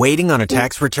Waiting on a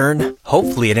tax return?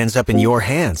 Hopefully it ends up in your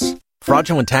hands.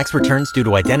 Fraudulent tax returns due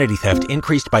to identity theft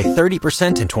increased by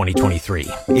 30% in 2023.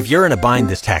 If you're in a bind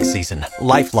this tax season,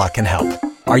 LifeLock can help.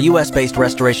 Our U.S.-based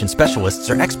restoration specialists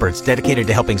are experts dedicated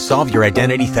to helping solve your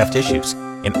identity theft issues.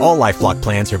 And all LifeLock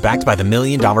plans are backed by the $1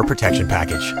 Million Protection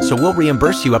Package. So we'll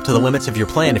reimburse you up to the limits of your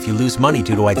plan if you lose money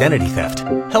due to identity theft.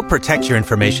 Help protect your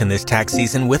information this tax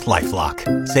season with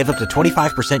LifeLock. Save up to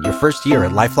 25% your first year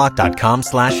at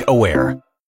LifeLock.com/aware.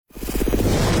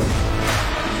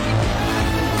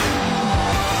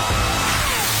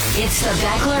 It's the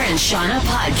Beckler and Seanna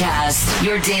podcast,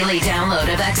 your daily download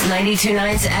of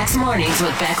X92.9's X Mornings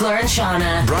with Beckler and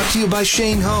Seanna. Brought to you by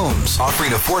Shane Homes,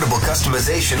 offering affordable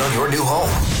customization on your new home.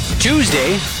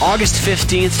 Tuesday, August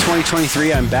 15th,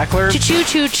 2023. I'm Beckler.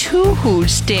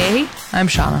 Tuesday. I'm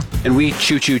Seanna. And we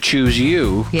choose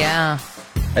you. Yeah.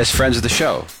 As friends of the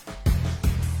show.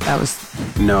 That was...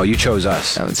 No, you chose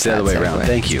us. That was it's the other way around.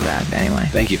 Thank you. Bad. Anyway.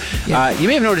 Thank you. Yeah. You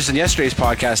may have noticed in yesterday's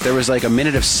podcast, there was like a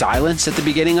minute of silence at the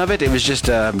beginning of it. It was just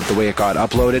the way it got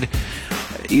uploaded.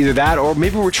 Either that, or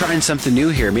maybe we're trying something new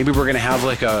here. Maybe we're going to have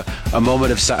like a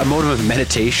moment of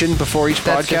meditation before each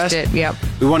That's podcast. Just it. Yep.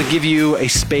 We want to give you a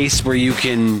space where you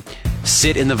can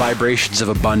sit in the vibrations of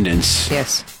abundance.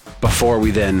 Yes. Before we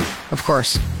then, of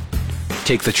course,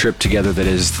 take the trip together that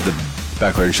is the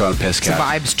Beckler and Seanna Piss It's a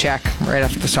vibes check right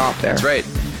off the top there. That's right.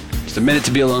 Just a minute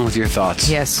to be alone with your thoughts.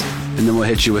 Yes. And then we'll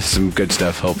hit you with some good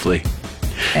stuff, hopefully.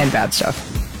 And bad stuff.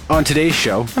 On today's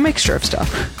show, A mixture of stuff.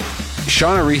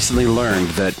 Seanna recently learned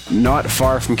that not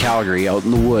far from Calgary, out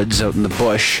in the woods, out in the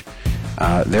bush,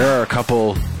 there are a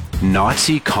couple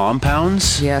Nazi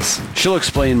compounds. Yes. She'll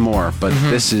explain more, but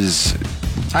this is...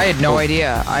 I had no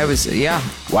idea. I was,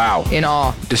 Wow. in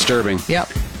awe. Disturbing. Yep.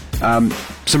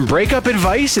 Some breakup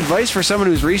advice for someone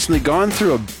who's recently gone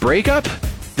through a breakup.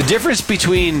 The difference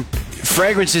between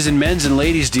fragrances in men's and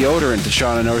ladies' deodorant that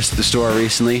Seanna noticed at the store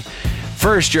recently.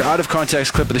 First, your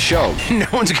out-of-context clip of the show. No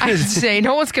one's going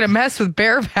to mess with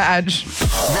Bear Badge. The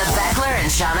Beckler and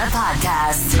Seanna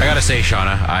podcast. I gotta say,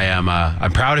 Seanna,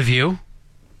 I'm proud of you.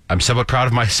 I'm somewhat proud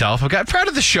of myself. I'm proud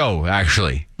of the show,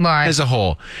 actually, Why? as a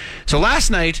whole. So last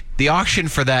night, the auction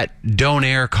for that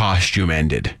Donair costume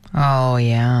ended. Oh,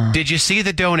 yeah. Did you see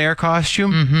the Donair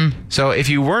costume? Mm-hmm. So if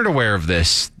you weren't aware of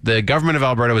this, the government of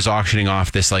Alberta was auctioning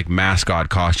off this like mascot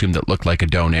costume that looked like a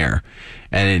Donair.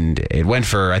 And it went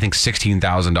for, I think,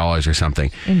 $16,000 or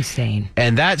something. Insane.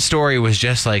 And that story was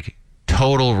just like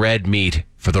total red meat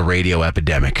for the radio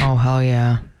epidemic. Oh, hell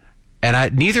yeah.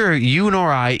 And neither you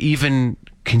nor I even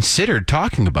considered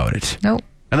talking about it. Nope.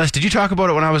 Unless, did you talk about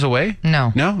it when I was away?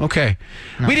 No. No? Okay.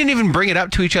 No. We didn't even bring it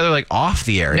up to each other like off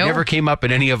the air. It never came up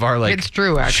in any of our like it's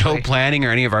true, actually. show planning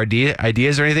or any of our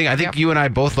ideas or anything. I think you and I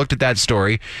both looked at that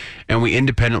story and we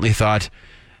independently thought,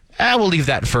 we'll leave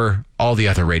that for all the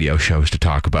other radio shows to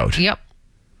talk about. Yep.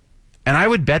 And I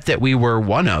would bet that we were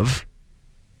one of,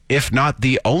 if not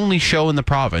the only show in the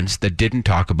province that didn't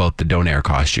talk about the Donair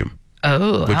costume.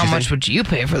 Oh, how much would you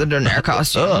pay for the Donair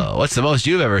costume? Oh, what's the most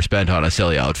you've ever spent on a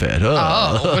silly outfit?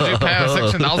 Oh, would you pay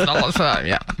 $16,000 for that?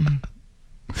 Yeah.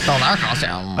 Donair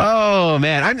costume. Oh,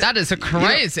 man. That is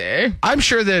crazy. I'm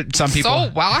sure that some people... So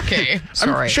wacky.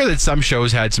 I'm sure that some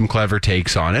shows had some clever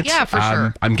takes on it. Yeah, for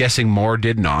sure. I'm guessing more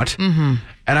did not. Mm-hmm.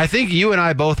 And I think you and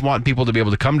I both want people to be able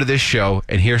to come to this show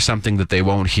and hear something that they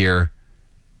won't hear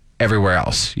everywhere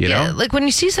else, you know? Like when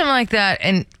you see something like that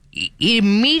and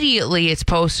immediately it's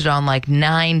posted on like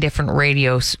 9 different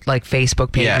radios, like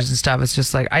Facebook pages and stuff. It's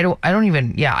just like I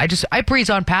breeze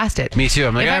on past it. Me too.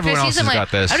 I'm like, everyone else has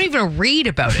got this. I don't even read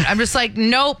about it. I'm just like,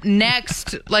 nope,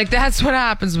 next. Like that's what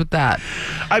happens with that.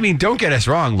 I mean, don't get us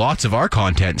wrong. Lots of our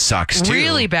content sucks too.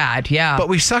 Really bad, yeah. But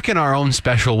we suck in our own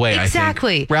special way.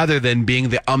 Exactly. I think, rather than being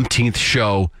the umpteenth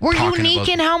show. We're unique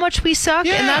in how much we suck,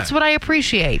 and that's what I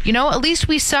appreciate. You know, at least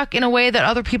we suck in a way that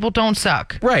other people don't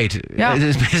suck. Right. Yeah.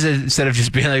 Instead of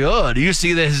just being like, oh, do you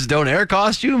see this Donair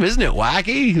costume? Isn't it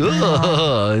wacky?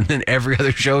 Oh. And then every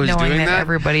other show is Knowing doing that.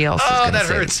 Everybody else is going to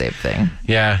say the same thing.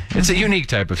 Yeah. It's a unique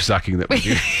type of sucking that we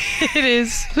do. It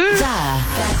is. The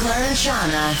Beckler and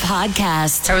Seanna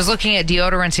podcast. I was looking at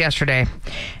deodorants yesterday,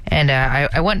 and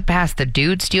I went past the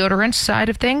dude's deodorant side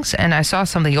of things, and I saw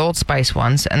some of the Old Spice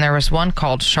ones, and there was one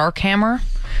called Shark Hammer,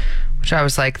 which I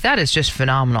was like, that is just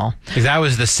phenomenal. That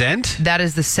was the scent? That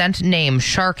is the scent name,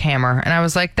 Shark Hammer. And I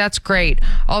was like, that's great.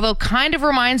 Although kind of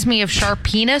reminds me of Sharp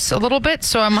Penis a little bit.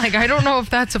 So I'm like, I don't know if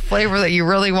that's a flavor that you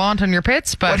really want on your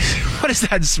pits, but... What does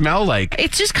that smell like?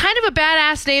 It's just kind of a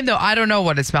badass name, though. I don't know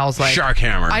what it smells like. Shark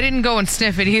Hammer. I didn't go and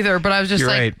sniff it either, but I was just You're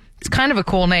like, right. It's kind of a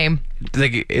cool name.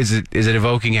 Like, is it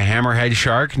evoking a hammerhead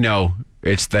shark? No.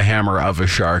 It's the hammer of a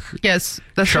shark. Yes,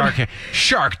 that's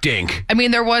Shark Dink. I mean,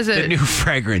 there was The new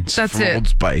fragrance That's from it. Old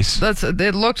Spice.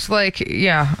 It looked like,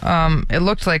 it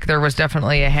looked like there was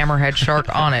definitely a hammerhead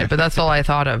shark on it, but that's all I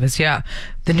thought of is,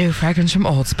 the new fragrance from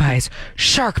Old Spice,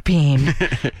 Shark Bean.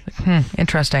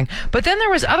 Interesting. But then there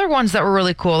was other ones that were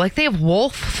really cool. Like they have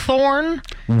Wolf Thorn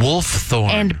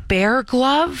and Bear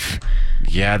Glove.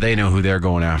 Yeah, they know who they're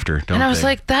going after, don't they? And I was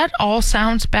like, that all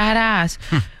sounds badass.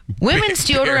 Women's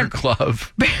deodorant. Bear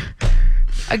Glove.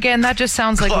 Again, that just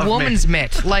sounds like Glove woman's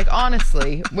mitt. Like,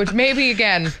 honestly, which maybe,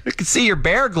 again. I can see your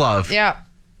bear glove. Yeah.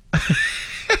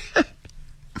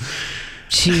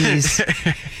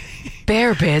 Jeez.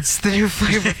 Bear Bits, the new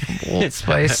flavor from Old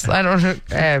Spice. I don't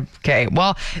know. Okay,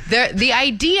 well, the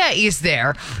idea is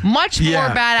there. Much more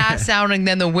badass sounding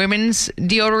than the women's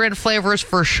deodorant flavors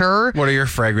for sure. What are your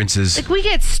fragrances? Like, we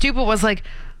get stupid was like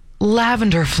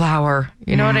lavender flower.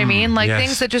 You know what I mean? Like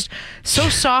things that just so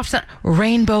soft.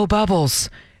 Rainbow bubbles,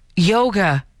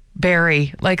 yoga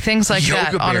berry, like things like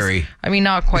that. Yoga berry. I mean,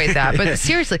 not quite that, but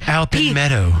seriously, Alpine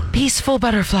Meadow. Peaceful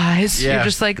butterflies. Yeah. You're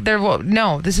just like,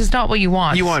 no, this is not what you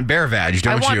want. You want bear vag,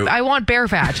 don't you? I want bear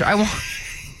vag. I want.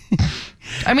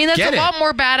 I mean, that's Get a it. lot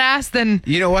more badass than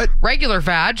You know what? regular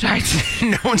vag.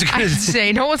 No one's gonna I'd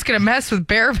say no one's gonna mess with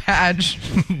bear vag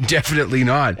Definitely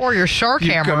not. or your shark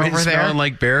You hammer come in over there. smelling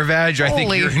like bear vag. I think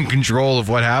Holy- you're in control of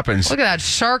what happens. Look at that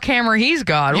shark hammer he's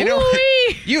got. You know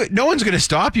Ooh-wee. no one's going to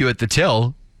stop you at the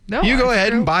till. No, you go that's ahead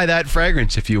true. and buy that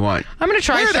fragrance if you want. I'm going to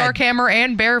try Wear that- shark hammer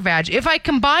and bear vag. If I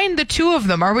combine the two of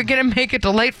them, are we going to make a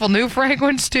delightful new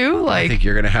fragrance too? I Like think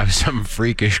you're going to have some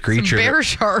freakish creature bear that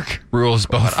shark. rules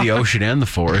both the ocean and the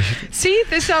forest. See,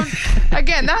 this sounds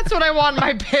again. That's what I want in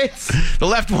my bits. The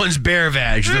left one's bear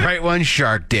vag. The right one's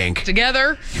shark dink.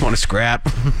 Together, You want to scrap?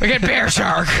 we get bear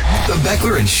shark. The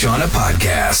Beckler and Seanna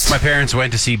Podcast. My parents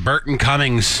went to see Burton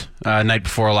Cummings night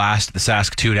before last at the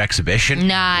Saskatoon exhibition.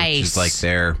 Nice. Which is like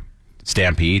their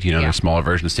Stampede, their smaller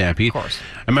version of Stampede. Of course.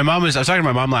 And I was talking to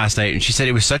my mom last night, and she said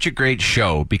it was such a great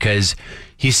show because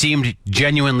he seemed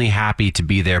genuinely happy to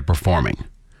be there performing.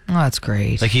 Oh, that's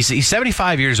great. Like he's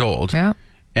 75 years old. Yeah.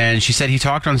 And she said he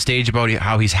talked on stage about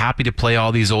how he's happy to play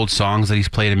all these old songs that he's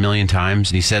played a million times.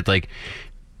 And he said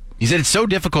it's so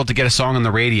difficult to get a song on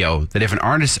the radio that if an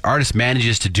artist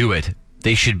manages to do it,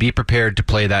 they should be prepared to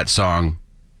play that song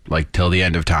like till the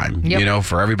end of time. Yep.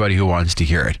 For everybody who wants to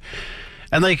hear it.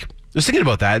 And I was thinking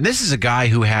about that. And this is a guy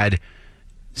who had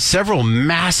several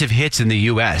massive hits in the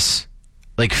U.S.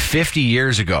 like 50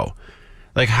 years ago.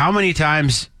 Like, how many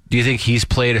times do you think he's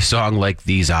played a song like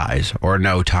These Eyes or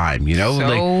No Time?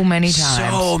 So many times.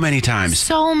 So many times.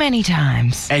 So many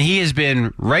times. And he has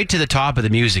been right to the top of the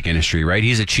music industry, right?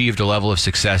 He's achieved a level of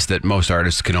success that most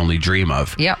artists can only dream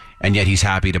of. Yep. And yet he's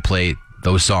happy to play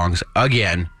those songs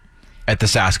again at the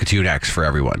Saskatoon X for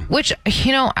everyone. Which,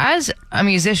 as a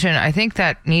musician, I think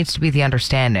that needs to be the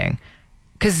understanding.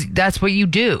 Because that's what you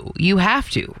do. You have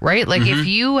to, right? Like, if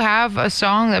you have a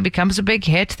song that becomes a big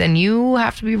hit, then you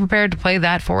have to be prepared to play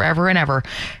that forever and ever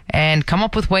and come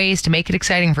up with ways to make it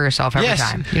exciting for yourself every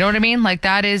time. You know what I mean? Like,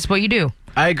 that is what you do.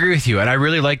 I agree with you. And I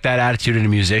really like that attitude in a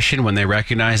musician when they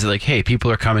recognize that, like, hey, people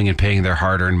are coming and paying their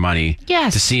hard-earned money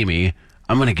to see me.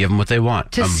 I'm going to give them what they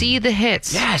want. To see the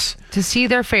hits. Yes. To see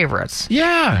their favorites.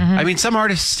 Yeah. I mean, some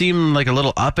artists seem like a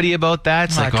little uppity about that.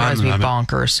 It's That drives me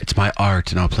bonkers. It's my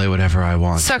art, and I'll play whatever I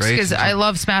want. Sucks right? because I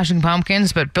love Smashing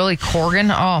Pumpkins, but Billy Corgan,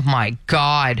 oh my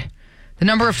God. The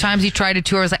number of times he tried to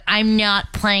tour was like, I'm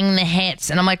not playing the hits.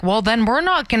 And I'm like, well, then we're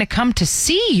not going to come to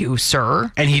see you, sir.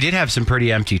 And he did have some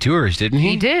pretty empty tours, didn't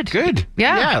he? He did. Good.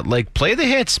 Yeah. Yeah, like play the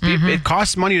hits. It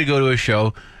costs money to go to a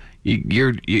show.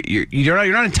 You're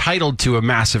not entitled to a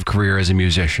massive career as a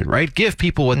musician, right? Give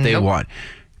people what they want.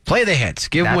 Play the hits.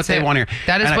 Give them what they want to hear.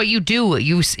 That is what you do.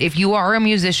 If you are a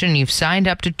musician, you've signed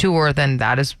up to tour, then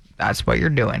that's what you're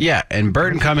doing. Yeah, and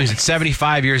Burton Cummings at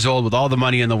 75 years old with all the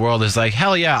money in the world is like,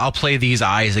 hell yeah, I'll play These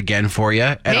Eyes again for you,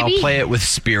 and Maybe. I'll play it with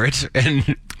spirit.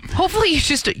 And hopefully you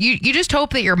just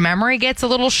hope that your memory gets a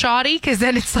little shoddy, because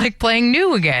then it's like playing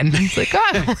new again. It's like,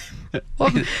 God,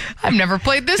 well, I've never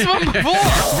played this one before. The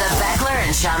Beckler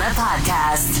and Seanna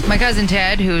Podcast. My cousin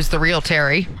Ted, who's the real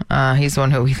Terry, he's the one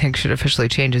who we think should officially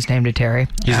change his name to Terry.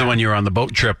 he's the one you were on the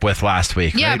boat trip with last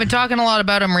week, Yeah, right? I've been talking a lot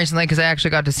about him recently because I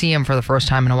actually got to see him for the first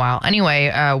time in a while. Anyway,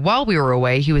 while we were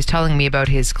away, he was telling me about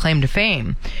his claim to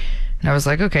fame. And I was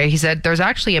like, okay. He said, there's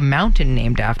actually a mountain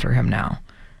named after him now.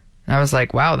 And I was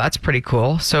like, wow, that's pretty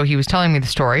cool. So he was telling me the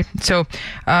story. So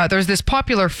there's this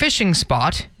popular fishing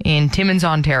spot in Timmins,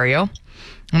 Ontario.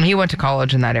 And he went to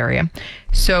college in that area.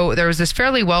 So there was this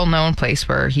fairly well-known place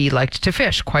where he liked to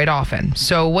fish quite often.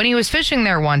 So when he was fishing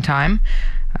there one time,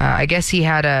 I guess he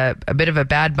had a bit of a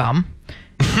bad bum.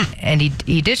 and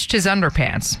he ditched his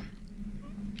underpants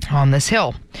on this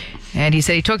hill. And he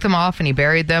said he took them off and he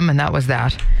buried them, and that was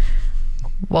that.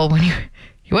 Well, when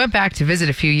he went back to visit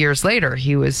a few years later,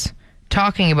 he was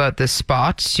talking about this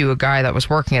spot to a guy that was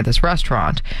working at this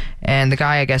restaurant. And the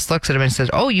guy, I guess, looks at him and says,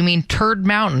 "Oh, you mean Turd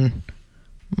Mountain?"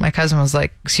 My cousin was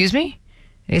like, "Excuse me?"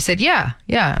 And he said, yeah.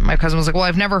 My cousin was like, "Well,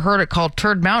 I've never heard it called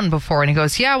Turd Mountain before." And he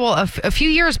goes, "Yeah, well, a few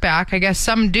years back, I guess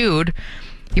some dude,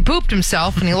 he pooped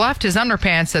himself and he left his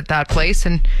underpants at that place.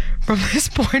 And from this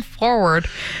point forward,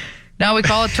 now we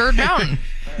call it Turd Mountain."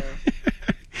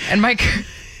 And my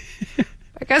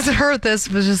cousin heard this,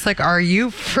 was just like, "Are you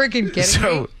freaking kidding me?"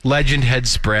 So, legend had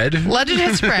spread. Legend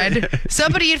had spread.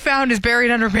 Somebody had found his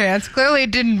buried underpants. Clearly,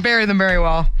 it didn't bury them very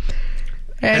well.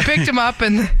 And picked him up,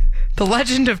 and the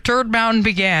legend of Turd Mountain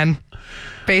began,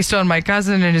 based on my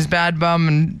cousin and his bad bum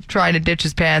and trying to ditch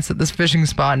his pants at this fishing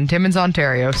spot in Timmins,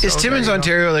 Ontario. So is Timmins,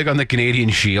 Ontario, like on the Canadian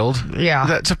Shield? Yeah.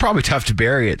 That's probably tough to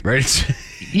bury it, right?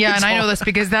 Yeah, and I know this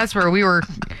because that's where we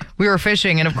were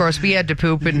fishing, and of course we had to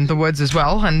poop in the woods as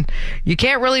well, and you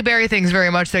can't really bury things very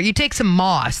much there. You take some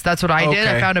moss. That's what I did.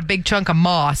 I found a big chunk of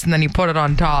moss, and then you put it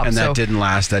on top. And that didn't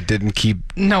last. That didn't keep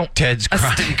Ted's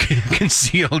crime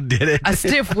concealed, did it? A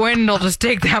stiff wind will just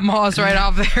take that moss right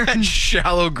off there. That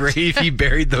shallow grave he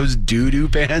buried those doo-doo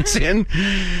pants in.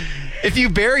 If you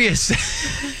bury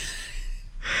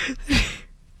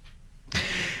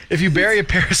If you bury a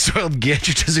pair of soiled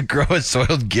gidge, does it grow a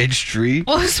soiled gidge tree?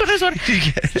 Well, this one is what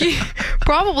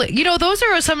probably. Those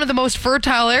are some of the most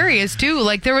fertile areas too.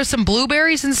 Like there was some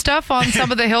blueberries and stuff on some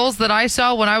of the hills that I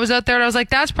saw when I was out there, and I was like,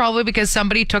 that's probably because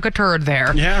somebody took a turd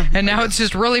there. Yeah. And now it's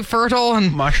just really fertile,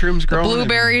 and mushrooms growing,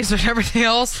 blueberries and everything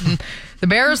else. And the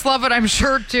bears love it, I'm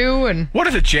sure, too. And what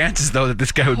are the chances, though, that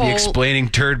this guy would be explaining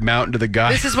Turd Mountain to the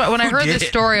guy? This is what, when I heard this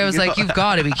story, I was like, you've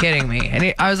got to be kidding me.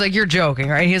 And I was like, you're joking,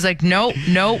 right? He was like, no,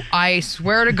 I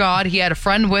swear to God, he had a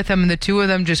friend with him, and the two of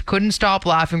them just couldn't stop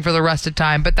laughing for the rest of the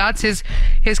time. But that's his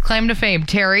claim to fame.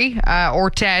 Terry, or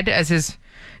Ted, as his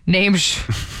name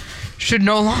should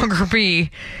no longer be.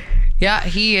 Yeah,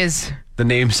 he is the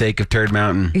namesake of Turd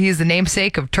Mountain. He is the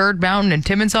namesake of Turd Mountain in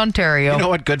Timmins, Ontario. You know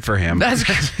what? Good for him. That's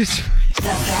good. The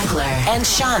Beckler and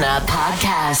Seanna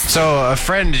podcast. So a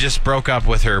friend just broke up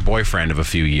with her boyfriend of a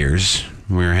few years.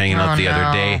 We were hanging out the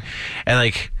other day, and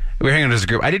we were hanging out as a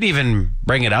group. I didn't even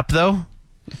bring it up though,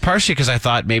 partially because I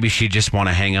thought maybe she'd just want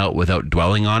to hang out without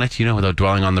dwelling on it, without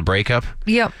dwelling on the breakup.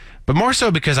 Yep. But more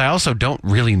so because I also don't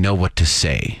really know what to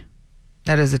say.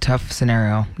 That is a tough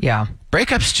scenario. Yeah.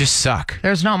 Breakups just suck.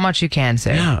 There's not much you can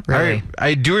say. Yeah, really.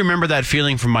 I do remember that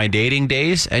feeling from my dating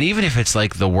days, and even if it's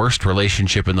like the worst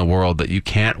relationship in the world that you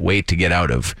can't wait to get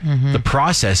out of, the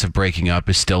process of breaking up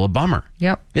is still a bummer.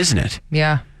 Yep. Isn't it?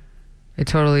 Yeah, it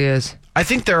totally is. I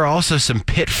think there are also some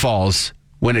pitfalls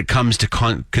when it comes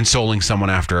to consoling someone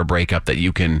after a breakup that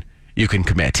you can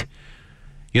commit.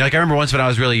 Like I remember once when I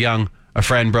was really young, a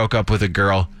friend broke up with a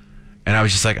girl, and I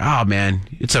was just like, "Oh man,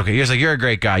 it's okay." He was like, "You're a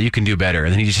great guy. You can do better."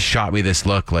 And then he just shot me this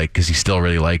look, like, because he still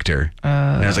really liked her.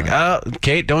 And I was like, "Oh,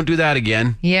 Kate, don't do that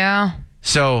again." Yeah.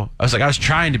 So I was like, I was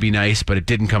trying to be nice, but it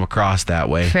didn't come across that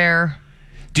way. Fair.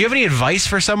 Do you have any advice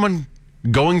for someone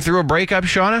going through a breakup,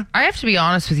 Shauna? I have to be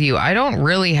honest with you. I don't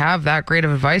really have that great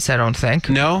of advice, I don't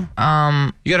think. No?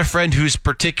 You got a friend who's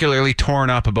particularly torn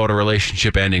up about a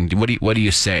relationship ending. What do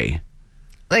you say?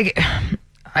 Like,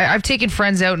 I've taken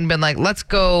friends out and been like, let's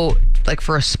go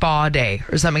for a spa day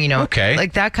or something, Okay.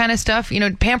 Like that kind of stuff,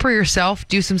 pamper yourself,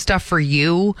 do some stuff for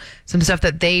you, some stuff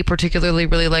that they particularly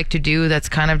really like to do that's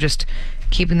kind of just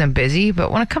keeping them busy.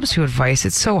 But when it comes to advice,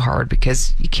 it's so hard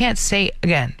because you can't say,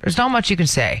 again, there's not much you can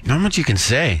say. Not much you can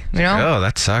say. Oh,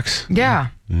 that sucks. Yeah.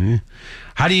 Mm-hmm.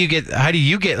 How do you get, I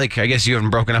guess you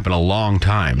haven't broken up in a long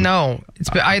time. No.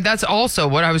 That's also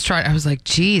what I was trying. I was like,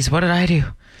 geez, what did I do?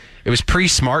 It was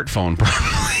pre-smartphone,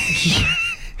 probably.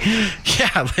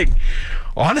 Yeah,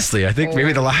 honestly, I think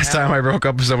maybe the last time I broke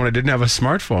up with someone, I didn't have a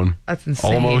smartphone. That's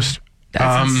insane. Almost.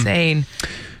 That's insane.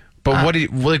 But what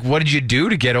did you do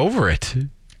to get over it?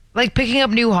 Like picking up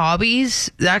new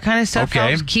hobbies, that kind of stuff. Okay.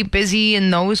 Helps keep busy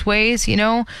in those ways,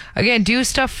 Again, do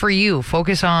stuff for you.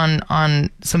 Focus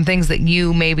on some things that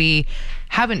you maybe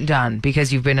haven't done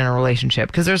because you've been in a relationship.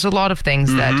 Because there's a lot of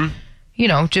things that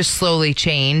just slowly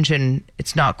change, and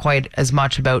it's not quite as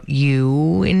much about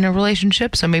you in a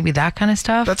relationship. So maybe that kind of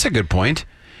stuff. That's a good point.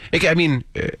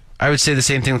 I would say the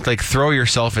same thing with throw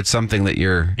yourself at something that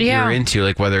you're into,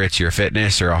 like whether it's your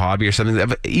fitness or a hobby or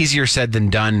something. Easier said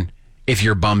than done if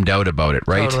you're bummed out about it,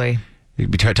 right? Totally.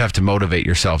 It'd be tough to motivate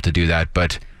yourself to do that,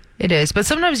 but... It is, but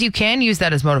sometimes you can use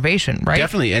that as motivation, right?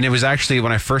 Definitely, and it was actually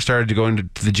when I first started to go into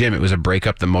the gym, it was a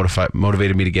breakup that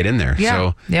motivated me to get in there. Yeah.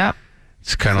 So yeah.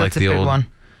 It's kind of like that's a big one.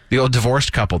 the old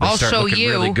divorced couple. They I'll start show looking you.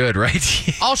 really good, right?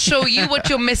 I'll show you what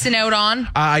you're missing out on.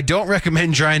 I don't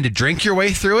recommend trying to drink your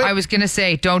way through it. I was going to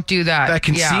say, don't do that. That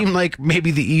can seem like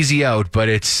maybe the easy out, but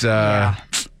it's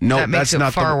no, That makes that's it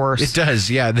not far the, worse. It does,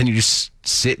 yeah. Then you just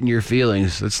sit in your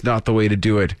feelings. That's not the way to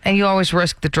do it. And you always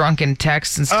risk the drunken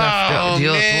texts and stuff. Oh,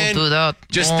 Don't man. do that.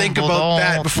 Just think about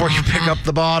that before you pick up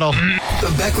the bottle. The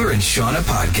Beckler and Seanna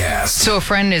podcast. So a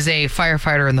friend is a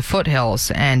firefighter in the foothills,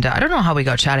 and I don't know how we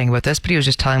got chatting about this, but he was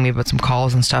just telling me about some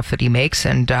calls and stuff that he makes,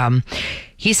 and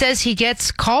he says he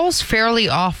gets calls fairly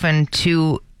often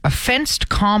to a fenced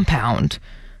compound.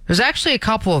 There's actually a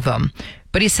couple of them,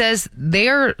 but he says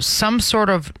they're some sort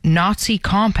of Nazi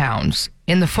compounds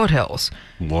in the foothills.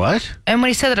 What? And when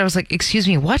he said that, I was like, excuse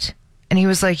me, what? And he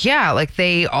was like, yeah, like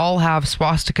they all have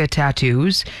swastika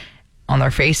tattoos on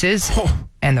their faces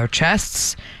and their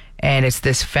chests. And it's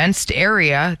this fenced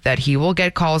area that he will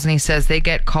get calls. And he says they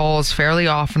get calls fairly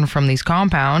often from these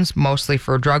compounds, mostly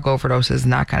for drug overdoses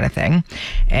and that kind of thing.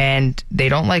 And they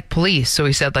don't like police. So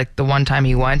he said, like, the one time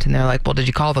he went and they're like, well, did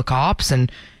you call the cops?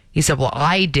 And he said, well,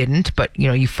 I didn't, but, you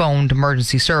know, you phoned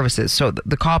emergency services. So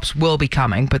the cops will be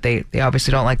coming, but they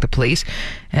obviously don't like the police.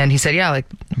 And he said, yeah, like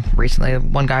recently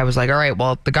one guy was like, all right,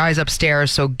 well, the guy's upstairs,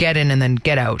 so get in and then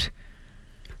get out.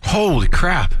 Holy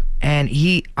crap. And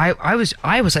I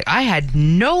was like, I had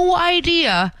no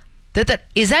idea that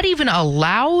is that even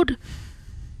allowed?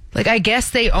 Like, I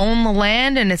guess they own the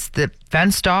land and it's the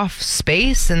fenced off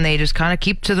space and they just kind of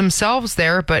keep to themselves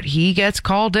there. But he gets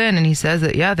called in and he says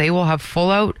that, yeah, they will have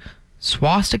full out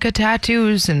swastika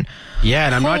tattoos and Yeah,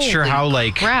 and I'm not sure how,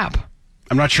 like, crap.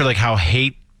 I'm not sure, like, how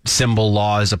hate symbol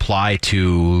laws apply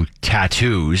to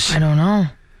tattoos. I don't know.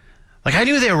 Like, I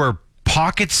knew there were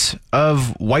pockets of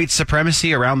white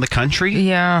supremacy around the country,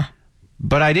 Yeah.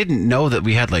 but I didn't know that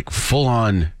we had, like,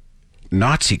 full-on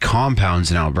Nazi compounds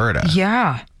in Alberta.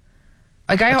 Yeah.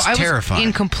 Like, I was terrifying.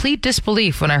 in complete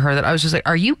disbelief when I heard that. I was just like,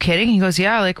 are you kidding? He goes,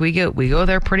 yeah, like we go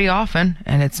there pretty often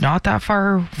and it's not that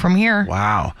far from here.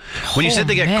 Wow. When you said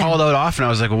they get man. called out often, I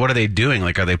was like, well, what are they doing?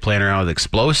 Like, are they playing around with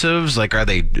explosives? Like, are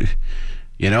they,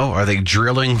 you know, are they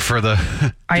drilling for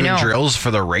the I doing know. drills for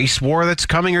the race war that's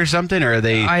coming or something? Or are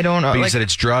they, I don't know. But you Like, said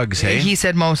it's drugs, hey? He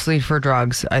said mostly for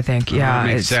drugs, I think. Yeah.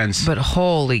 makes sense. But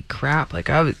holy crap. Like,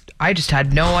 I just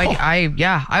had no idea.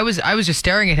 I was just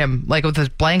staring at him like with this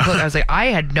blank look. I was like, I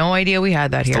had no idea we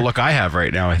had that here. The look I have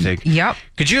right now, I think. Yep.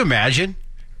 Could you imagine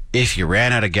if you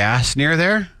ran out of gas near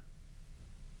there?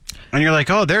 And you're like,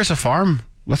 oh, there's a farm.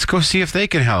 Let's go see if they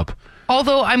can help.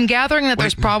 Although I'm gathering that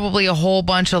there's Wait. probably a whole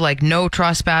bunch of like no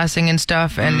trespassing and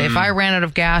stuff. And if I ran out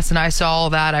of gas and I saw all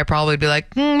that, I'd probably be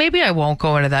like, maybe I won't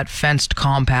go into that fenced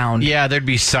compound. Yeah, there'd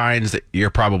be signs that you're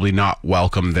probably not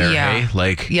welcome there, Yeah. hey?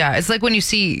 Like, Yeah, it's like when you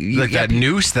see like that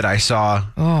noose that I saw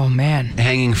Oh man.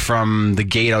 hanging from the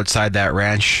gate outside that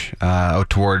ranch out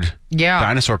toward Yeah.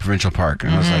 Dinosaur Provincial Park.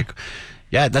 And I was like,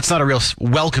 yeah, that's not a real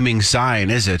welcoming sign,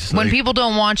 is it? When Like, people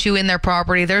don't want you in their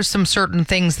property, there's some certain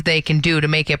things that they can do to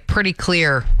make it pretty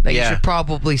clear that Yeah. you should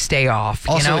probably stay off.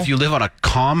 also, you know? if you live on a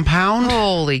compound,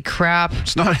 Holy crap.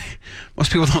 it's not,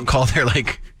 most people don't call their,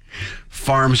 like,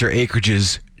 farms or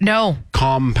acreages No.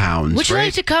 compounds, Would you right?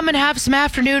 like to come and have some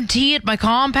afternoon tea at my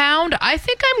compound? I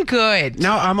think I'm good.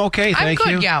 No, I'm okay, thank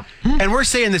good, you. yeah. And we're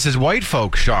saying this as white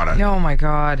folks, Shauna. Oh my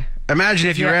God. Imagine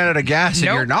if you Yeah. ran out of gas and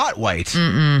Nope. you're not white.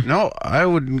 No, I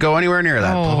wouldn't go anywhere near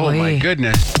that. Oh my Holy.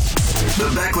 goodness. The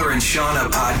Beckler and Seanna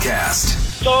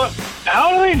podcast. So,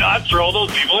 how do they not throw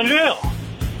those people in jail?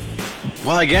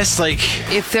 Well, I guess, like,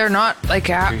 If they're not, like,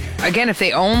 again, if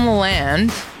they own the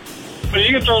land, But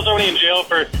you can throw somebody in jail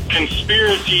for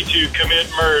conspiracy to commit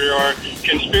murder or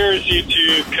conspiracy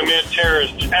to commit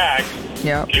terrorist acts.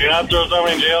 yeah. Can you not throw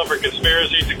somebody in jail for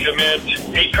conspiracy to commit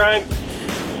hate crime?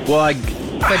 well, I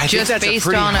But think just that's based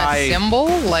pretty on high, a symbol,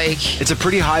 like, It's a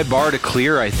pretty high bar to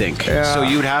clear, I think. Yeah. So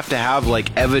you'd have to have,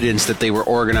 like, evidence that they were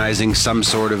organizing some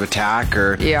sort of attack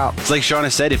or... Yeah. It's like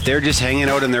Shauna said, if they're just hanging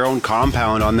out in their own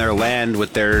compound on their land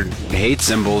with their hate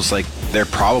symbols, like, they're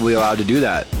probably allowed to do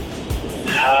that.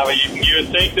 You would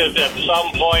think that at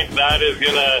some point that is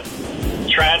going to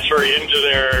transfer into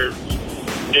their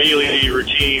daily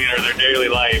routine or their daily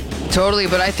life. totally,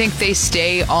 but I think they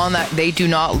stay on that. They do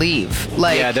not leave.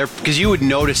 Like, Yeah, they're because you would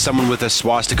notice someone with a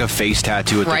swastika face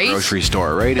tattoo at Right? the grocery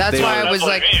store, right? If That's they- why I That's was what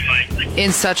like, I mean.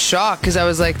 in such shock because I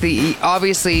was like,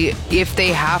 obviously, if they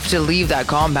have to leave that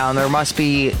compound, there must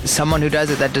be someone who does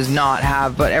it that does not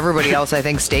have. But everybody else, I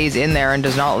think, stays in there and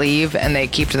does not leave, and they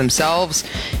keep to themselves.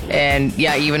 And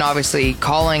yeah, even obviously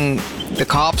calling the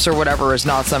cops or whatever is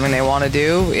not something they want to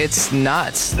do. It's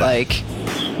nuts. Like,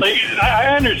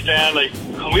 I understand, like,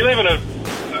 we live in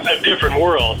a different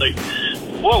world. Like,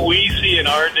 what we see in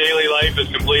our daily life is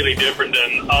completely different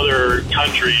than other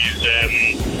countries and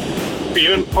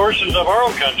even portions of our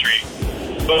own country.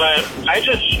 But I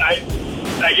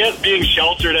guess being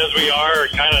sheltered as we are, or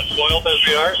kind of spoiled as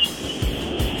we are,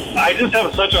 I just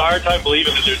have such a hard time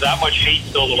believing that there's that much hate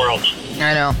still in the world.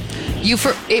 I know.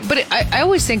 I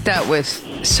always think that with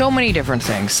so many different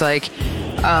things. Like,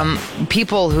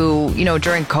 people who,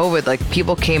 during COVID, like,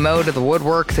 people came out of the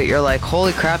woodwork that you're like,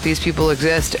 holy crap, these people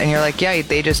exist. And you're like, yeah,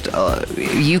 they just,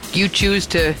 you choose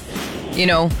to,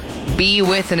 be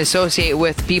with and associate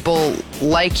with people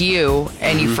like you,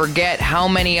 and you forget how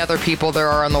many other people there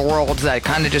are in the world that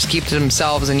kind of just keep to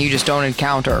themselves and you just don't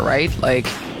encounter, right? Like,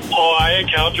 oh, I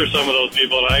encounter some of those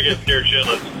people and I get scared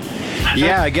shitless.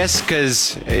 Yeah, I guess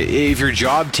because if your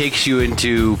job takes you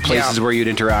into places where you'd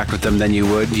interact with them, then you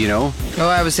would, Oh,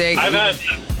 I was saying, I've had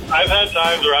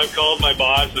times where I've called my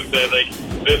boss and said, like,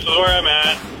 this is where I'm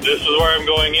at, this is where I'm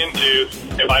going into.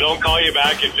 If I don't call you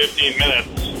back in 15 minutes,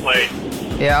 like,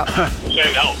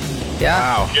 send help. Yeah.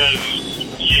 Wow. Because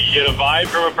you get a vibe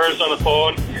from a person on the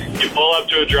phone, you pull up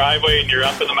to a driveway and you're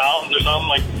up in the mountains or something,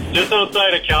 like just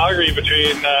outside of Calgary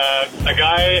between a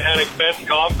guy at a fenced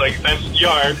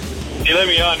yard. He let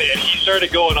me on and he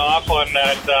started going off on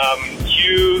that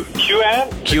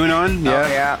QAnon? Yeah. Oh,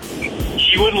 yeah.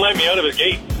 He wouldn't let me out of his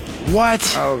gate.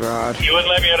 What? Oh, God. He wouldn't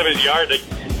let me out of his yard. Like,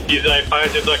 I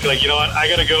finally just like, you know what, I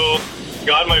gotta go.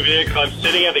 Got in my vehicle, I'm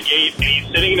sitting at the gate, and he's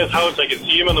sitting in his house. I can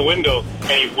see him in the window, and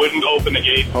he wouldn't open the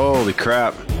gate. Holy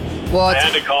crap. Well, I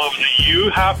had to call him and say, you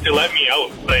have to let me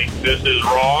out. Like, this is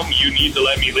wrong. You need to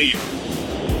let me leave.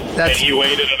 And he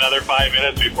waited another 5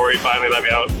 minutes before he finally let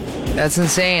me out. That's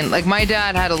insane. Like, my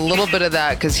dad had a little bit of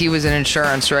that because he was in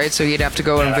insurance, right? So he'd have to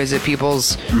go and visit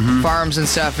people's farms and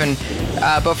stuff. And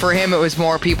but for him, it was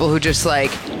more people who just,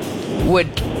 like, would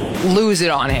lose it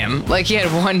on him. Like, he had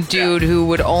one dude who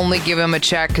would only give him a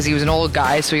check because he was an old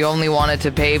guy, so he only wanted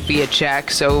to pay via check.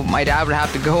 So my dad would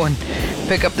have to go and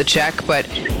pick up the check, but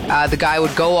the guy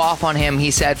would go off on him,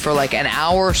 he said, for like an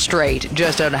hour straight,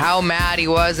 just on how mad he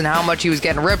was and how much he was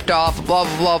getting ripped off, blah,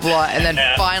 blah, blah, blah. And then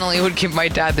finally would give my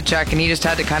dad the check, and he just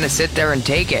had to kind of sit there and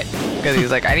take it because he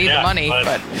was like, I need the money.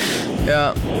 But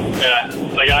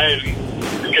like,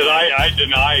 because I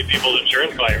deny people's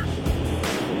insurance claims.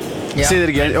 Yeah. Say that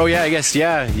again. Oh, yeah, I guess,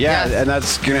 yeah. And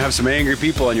that's going to have some angry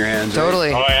people on your hands.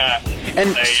 Totally. Right? Oh, yeah.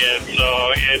 And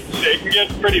so it can get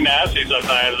pretty nasty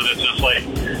sometimes, and it's just like,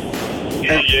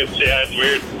 it's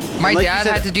weird. My dad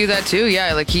had to do that too.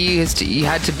 Yeah, like he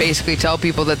had to basically tell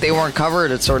people that they weren't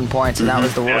covered at certain points, and that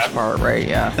was the worst part, right?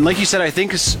 Yeah. And like you said, I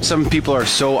think some people are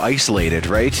so isolated,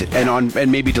 right? And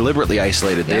maybe deliberately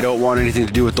isolated. They don't want anything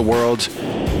to do with the world.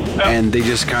 And they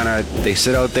just kind of, they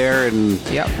sit out there and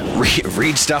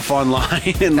read stuff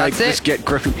online and just get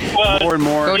more and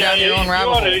more. Go down your own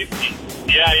rabbit hole.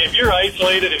 If you're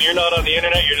isolated and you're not on the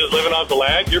internet, you're just living off the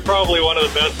land, you're probably one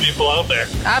of the best people out there.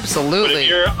 Absolutely. But if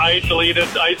you're isolated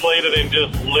and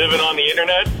just living on the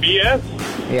internet,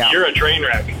 BS, you're a train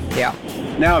wreck. Yeah.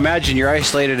 Now imagine you're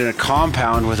isolated in a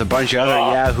compound with a bunch of other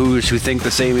yahoos who think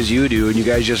the same as you do, and you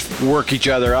guys just work each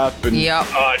other up and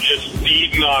just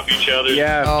feeding off each other.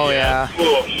 Yeah. Oh, yeah.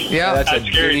 Yeah. That's a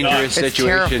dangerous situation. It's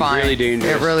terrifying. Really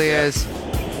dangerous. It really is.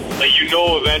 Like,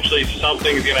 eventually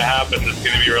something's going to happen that's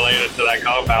going to be related to that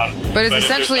compound. But it's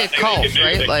essentially a cult,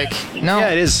 right? Like, no. Yeah,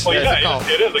 it is. Well, it's a cult.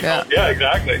 It is a cult. Yeah,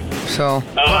 exactly. So.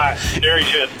 Scary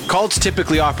shit. Cults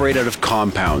typically operate out of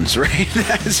compounds, right?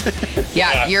 That's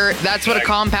what a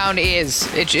compound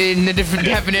is. It's in the different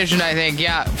definition, I think.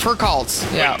 Yeah, for cults.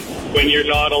 Yeah. When you're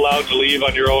not allowed to leave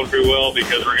on your own free will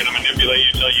because we're going to manipulate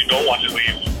you till you don't want to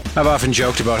leave. I've often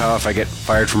joked about how if I get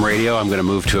fired from radio, I'm going to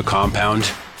move to a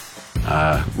compound.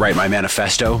 Write my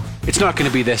manifesto. It's not going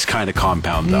to be this kind of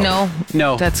compound, though.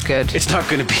 No. That's good. It's not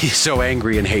going to be so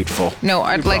angry and hateful. No,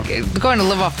 I'd like going to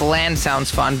live off the land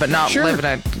sounds fun, but not live in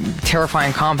a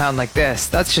terrifying compound like this.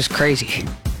 That's just crazy.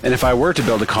 And if I were to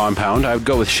build a compound, I would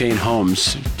go with Shane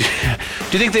Homes. Do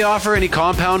you think they offer any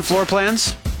compound floor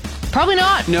plans? Probably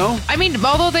not. No? I mean,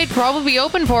 although they'd probably be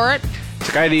open for it. It's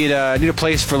like, I need a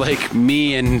place for like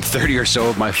me and 30 or so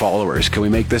of my followers. Can we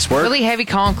make this work? Really heavy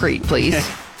concrete, please.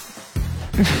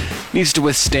 Needs to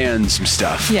withstand some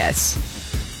stuff. Yes.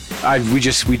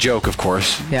 We joke, of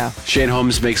course. Yeah. Shane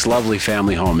Homes makes lovely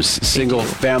family homes, single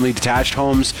family detached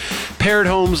homes, paired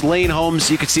homes, lane homes.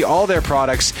 You can see all their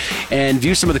products and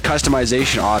view some of the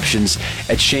customization options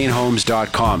at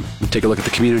shanehomes.com. Take a look at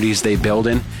the communities they build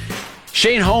in.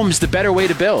 Shane Homes, the better way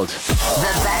to build.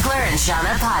 The Beckler and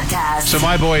Seanna podcast. So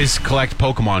my boys collect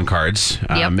Pokemon cards.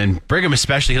 And Brigham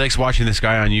especially, he likes watching this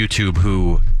guy on YouTube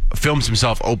who films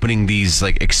himself opening these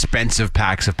like expensive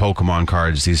packs of Pokemon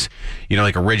cards, these,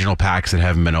 like original packs that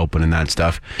haven't been opened and that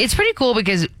stuff. It's pretty cool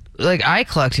because like I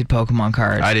collected Pokemon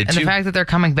cards. I did and too. the fact that they're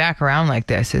coming back around like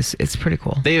this it's pretty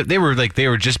cool. They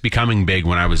were just becoming big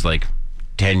when I was like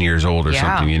 10 years old or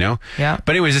something, Yeah. But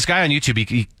anyways, this guy on YouTube,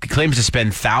 he claims to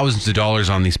spend thousands of dollars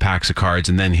on these packs of cards,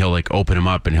 and then he'll like open them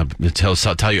up and he'll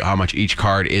tell you how much each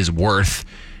card is worth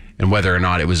and whether or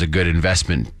not it was a good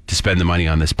investment to spend the money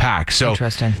on this pack. So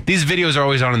Interesting. These videos are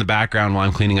always on in the background while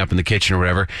I'm cleaning up in the kitchen or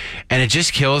whatever, and it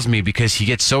just kills me because he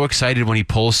gets so excited when he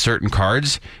pulls certain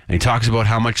cards and he talks about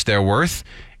how much they're worth,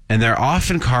 and they're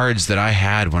often cards that I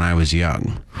had when I was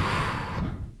young.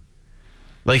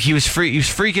 Like he was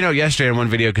freaking out yesterday in one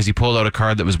video because he pulled out a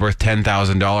card that was worth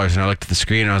 $10,000, and I looked at the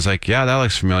screen and I was like, "Yeah, that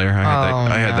looks familiar.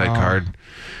 I had that card."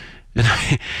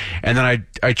 And then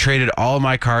I traded all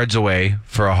my cards away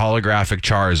for a holographic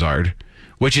Charizard,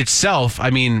 which itself, I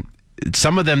mean,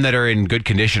 some of them that are in good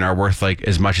condition are worth like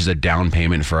as much as a down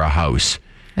payment for a house.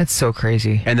 It's so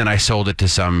crazy. And then I sold it to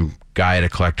some guy at a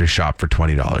collector's shop for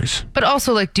 $20. But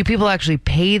also, like, do people actually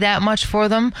pay that much for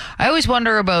them? I always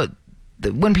wonder about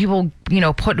when people,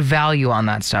 put value on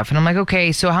that stuff. And I'm like,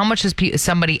 okay, so how much has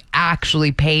somebody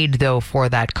actually paid, though, for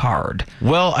that card?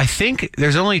 Well, I think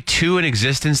there's only 2 in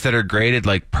existence that are graded,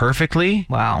 like, perfectly.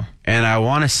 Wow. And I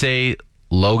want to say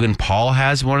Logan Paul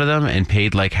has one of them and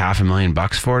paid, like,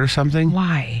 $500,000 for it or something.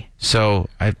 Why? So,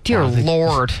 Dear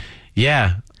Lord.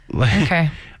 Yeah.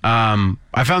 Okay.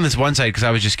 I found this one site because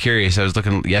I was just curious. I was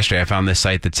looking yesterday. I found this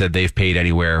site that said they've paid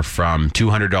anywhere from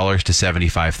 $200 to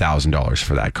 $75,000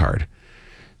 for that card.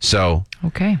 So,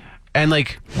 okay. And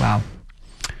like, wow.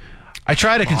 I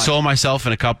try to console myself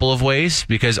in a couple of ways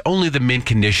because only the mint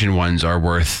condition ones are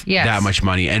worth that much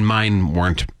money, and mine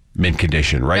weren't mint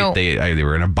condition, right? No. They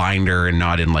were in a binder and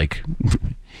not in like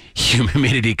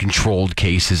humidity controlled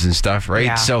cases and stuff, right?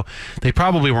 Yeah. So they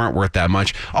probably weren't worth that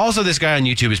much. Also, this guy on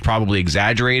YouTube is probably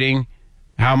exaggerating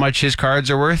how much his cards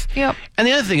are worth. Yep. And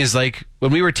the other thing is, like,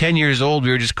 when we were 10 years old,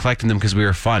 we were just collecting them because we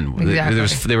were fun.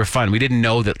 Exactly. They were fun. We didn't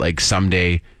know that, like,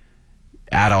 someday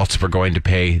adults were going to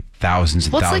pay thousands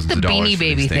and thousands it's like of the dollars Beanie for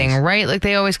Baby these thing, things. right? Like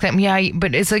they always claim,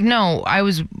 but it's like, no,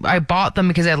 I bought them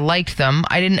because I liked them.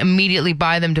 I didn't immediately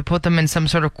buy them to put them in some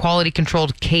sort of quality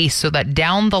controlled case so that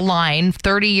down the line,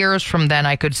 30 years from then,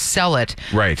 I could sell it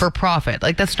for profit.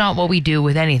 Like that's not what we do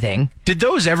with anything. Did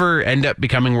those ever end up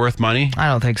becoming worth money? I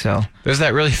don't think so. There's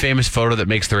that really famous photo that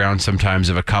makes the rounds sometimes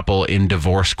of a couple in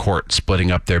divorce court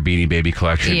splitting up their Beanie Baby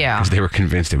collection. Yeah. Because they were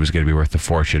convinced it was going to be worth a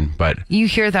fortune. But you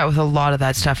hear that with a lot of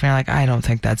that stuff, and you're like, I don't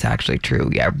think that's actually true.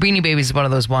 Yeah, Beanie Baby is one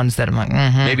of those ones that I'm like,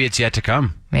 maybe it's yet to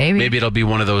come. Maybe it'll be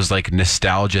one of those like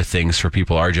nostalgia things for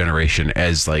people our generation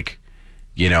as like,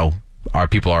 our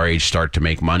people our age start to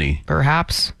make money.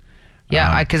 Perhaps.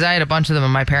 Yeah, because I had a bunch of them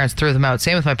and my parents threw them out.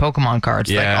 Same with my Pokemon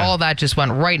cards. Yeah. Like all that just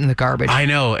went right in the garbage. I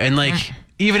know. And like,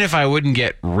 even if I wouldn't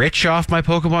get rich off my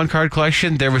Pokemon card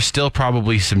collection, there was still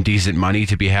probably some decent money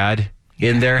to be had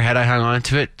in there had I hung on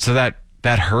to it. So that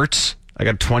hurts. I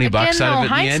got $20 out of it in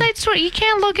the end. Hindsight's you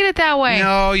can't look at it that way.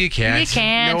 No, you can't. You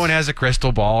can't. No one has a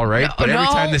crystal ball, right? No, but every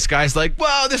time this guy's like,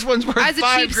 "Wow, this one's worth As a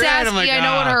 $5,000," cheap Sasky, I'm like, I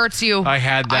know it hurts you. I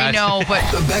had that. I know, but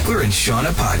The Beckler and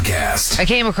Seanna podcast. I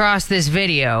came across this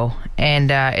video,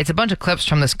 and it's a bunch of clips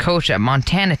from this coach at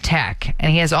Montana Tech,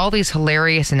 and he has all these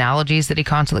hilarious analogies that he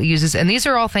constantly uses, and these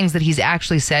are all things that he's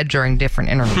actually said during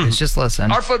different interviews. Just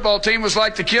listen. Our football team was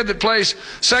like the kid that plays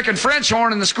second French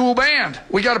horn in the school band.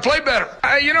 We got to play better.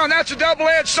 And that's a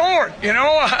double-edged sword,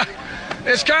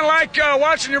 It's kind of like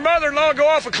watching your mother-in-law go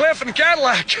off a cliff in a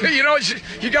Cadillac.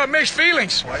 You got mixed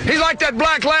feelings. He's like that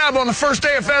black lab on the first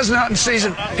day of pheasant hunting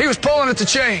season. He was pulling at the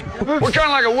chain. We're kind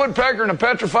of like a woodpecker in a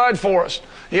petrified forest.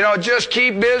 Just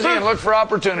keep busy and look for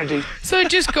opportunities. So it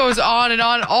just goes on and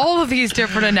on, all of these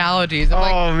different analogies.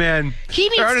 I'm man. He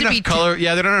needs there aren't to enough be color.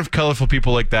 Yeah, they don't have colorful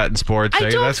people like that in sports. I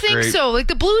don't That's think great. so. Like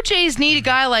the Blue Jays need a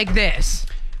guy like this.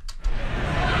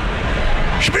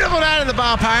 Sprinkled out of the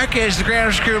ballpark as the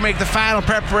grounds crew make the final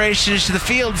preparations to the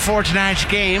field before tonight's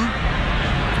game.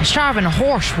 A starving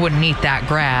horse wouldn't eat that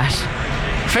grass.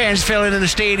 Fans filling in the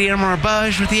stadium are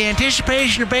buzzed with the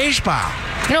anticipation of baseball.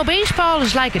 Baseball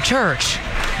is like a church.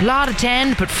 A lot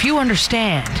attend, but few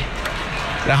understand.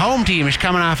 The home team is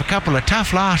coming off a couple of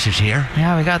tough losses here.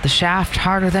 Yeah, we got the shaft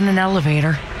harder than an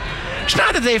elevator. It's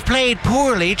not that they've played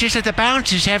poorly, just that the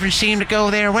bounces haven't seemed to go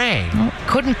their way.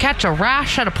 Couldn't catch a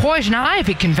rash at a poison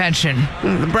ivy convention.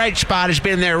 The bright spot has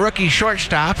been their rookie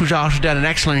shortstop, who's also done an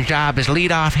excellent job as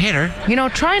leadoff hitter.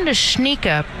 Trying to sneak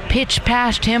a pitch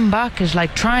past him, Buck, is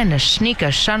like trying to sneak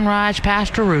a sunrise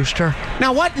past a rooster.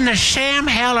 Now, what in the Sam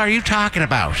hell are you talking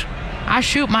about? I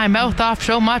shoot my mouth off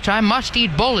so much I must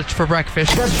eat bullets for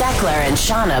breakfast. The Beckler and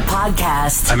Seanna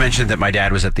podcast. I mentioned that my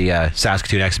dad was at the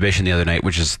Saskatoon exhibition the other night,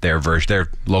 which is their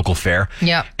local fair.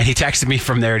 Yep. And he texted me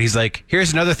from there, and he's like,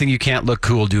 here's another thing you can't look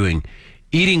cool doing.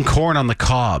 Eating corn on the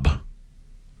cob.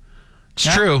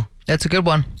 It's true. That's a good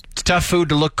one. It's tough food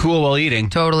to look cool while eating.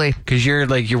 Totally. Because you're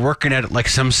working at it like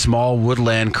some small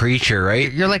woodland creature, right?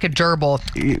 You're like a gerbil.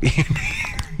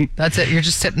 That's it. You're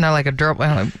just sitting there like a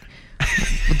gerbil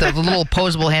with the little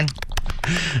opposable hand.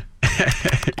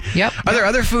 Yep. Are there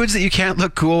other foods that you can't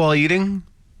look cool while eating?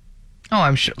 Oh,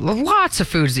 I'm sure. Lots of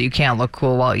foods that you can't look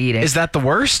cool while eating. Is that the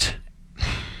worst?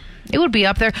 It would be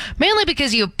up there, mainly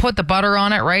because you put the butter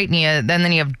on it, right? And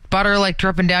then you have butter like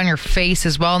dripping down your face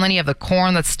as well, and then you have the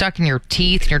corn that's stuck in your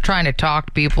teeth, and you're trying to talk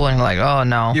to people, and you're like, oh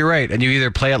no. You're right, and you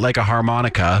either play it like a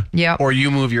harmonica, or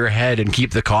you move your head and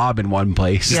keep the cob in one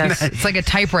place. Yes, it's like a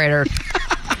typewriter.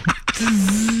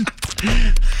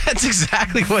 That's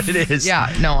exactly what it is.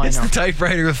 Yeah, no, I know. It's the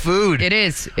typewriter of food. It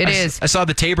is. It is. I saw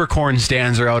the Tabor corn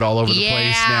stands are out all over the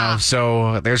place now,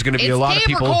 so there's going to be a lot of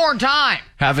people corn time.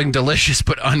 having delicious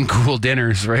but uncool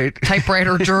dinners, right?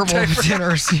 Typewriter gerbil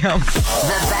dinners. Yep.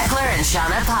 The Beckler and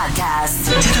Seanna podcast.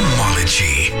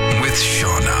 Etymology with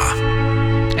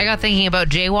Seanna. I got thinking about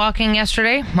jaywalking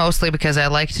yesterday, mostly because I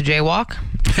like to jaywalk.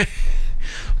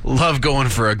 Love going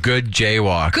for a good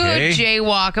jaywalk. Good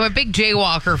jaywalk. I'm a big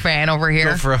jaywalker fan over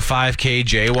here. Go for a 5K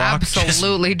jaywalk.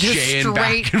 Absolutely, just jaying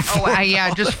straight. Back and forth.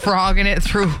 Yeah, just frogging it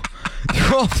through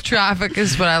all the traffic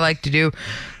is what I like to do.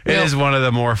 It is one of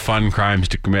the more fun crimes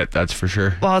to commit, that's for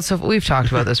sure. Well, so we've talked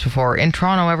about this before. In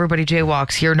Toronto, everybody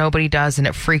jaywalks. Here, nobody does, and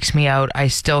it freaks me out. I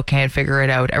still can't figure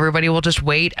it out. Everybody will just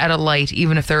wait at a light,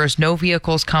 even if there is no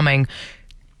vehicles coming.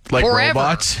 Like forever.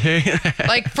 Robots?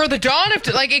 Like for the dawn of,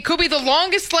 like it could be the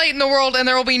longest light in the world and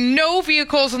there will be no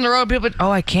vehicles on the road. People,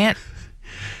 I can't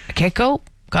go.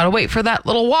 Gotta wait for that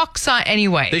little walk sign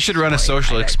anyway. They should run a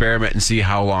social experiment and see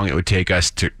how long it would take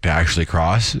us to actually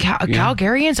cross.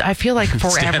 Calgarians, I feel like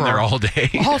forever. Stand there all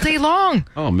day. All day long.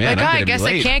 Oh, man. Like, I guess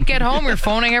I can't get home. You're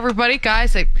phoning everybody.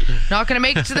 Guys, I'm not going to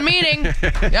make it to the meeting.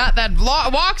 Yeah, that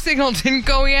walk signal didn't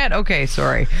go yet. Okay,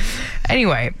 sorry.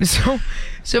 Anyway,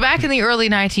 so back in the early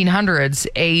 1900s,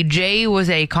 a jay was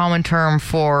a common term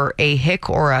for a hick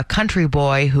or a country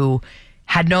boy who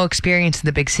had no experience in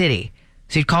the big city.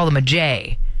 So you'd call them a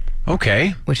jay.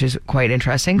 Okay. Which is quite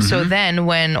interesting. Mm-hmm. So then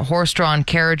when horse-drawn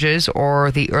carriages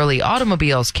or the early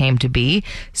automobiles came to be,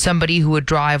 somebody who would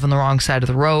drive on the wrong side of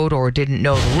the road or didn't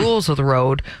know the rules of the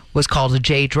road was called a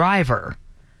jay driver.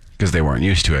 Because they weren't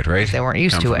used to it, right? They weren't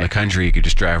used to it. In the country, you could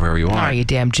just drive wherever you want. Oh, you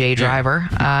damn jay driver.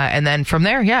 And then from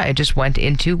there, it just went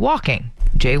into walking.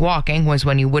 Jaywalking was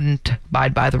when you wouldn't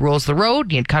abide by the rules of the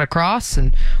road. You'd cut across,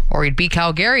 or you'd be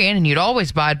Calgarian, and you'd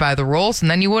always abide by the rules, and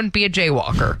then you wouldn't be a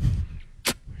jaywalker.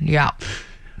 Yeah.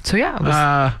 So, it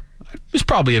was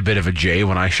probably a bit of a jay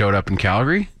when I showed up in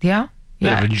Calgary. Yeah.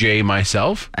 Bit of a jay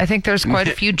myself. I think there's quite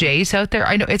a few jays out there.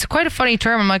 I know it's quite a funny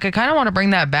term. I'm like, I kind of want to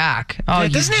bring that back. Oh,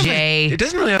 it doesn't jay. It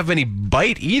doesn't really have any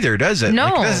bite either, does it? No.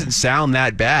 Like, it doesn't sound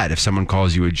that bad if someone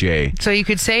calls you a jay. So you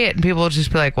could say it and people would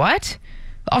just be like, what?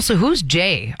 Also, who's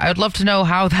Jay? I would love to know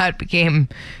how that became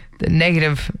the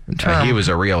negative term. He was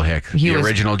a real hick. The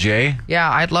original Jay?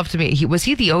 Yeah, I'd love to meet. Was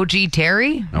he the OG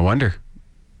Terry? I wonder.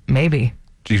 Maybe.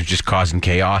 He was just causing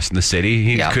chaos in the city.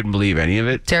 He couldn't believe any of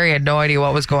it. Terry had no idea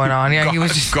what was going on. Yeah, he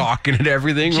was just gawking at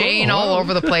everything. Jaying all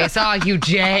over the place. Oh, you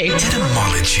Jay.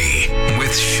 Etymology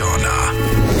with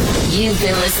Seanna. You've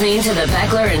been listening to the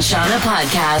Beckler and Seanna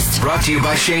podcast. Brought to you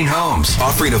by Shane Homes,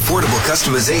 offering affordable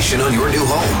customization on your new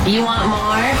home. You want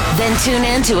more? Then tune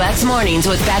in to X Mornings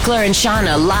with Beckler and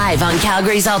Seanna live on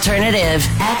Calgary's alternative,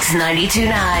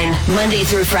 X92.9. Monday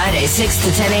through Friday, 6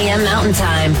 to 10 a.m. Mountain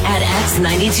Time at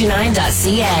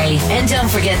x929.ca. And don't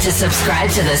forget to subscribe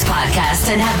to this podcast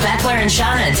and have Beckler and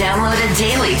Seanna downloaded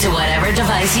daily to whatever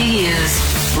device you use.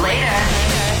 Later.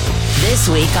 This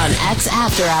week on X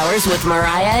After Hours with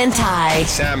Mariah and Ty.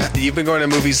 Sam, you've been going to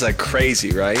movies like crazy,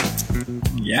 right?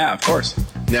 Yeah, of course.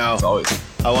 Now, as always.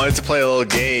 I wanted to play a little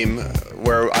game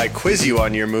where I quiz you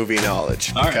on your movie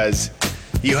knowledge. All because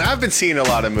you have been seeing a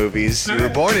lot of movies. You were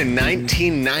born in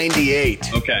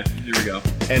 1998. Okay, here we go.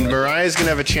 And Mariah's going to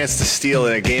have a chance to steal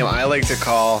in a game I like to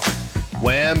call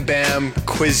Wham Bam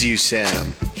Quiz You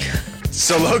Sam.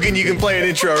 So, Logan, you can play an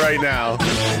intro right now.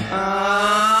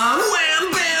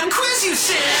 Wham Bam Quiz You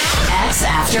Sam. X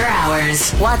After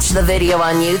Hours. Watch the video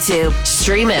on YouTube.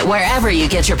 Stream it wherever you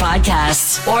get your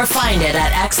podcasts. Or find it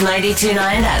at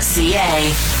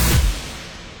x929.ca.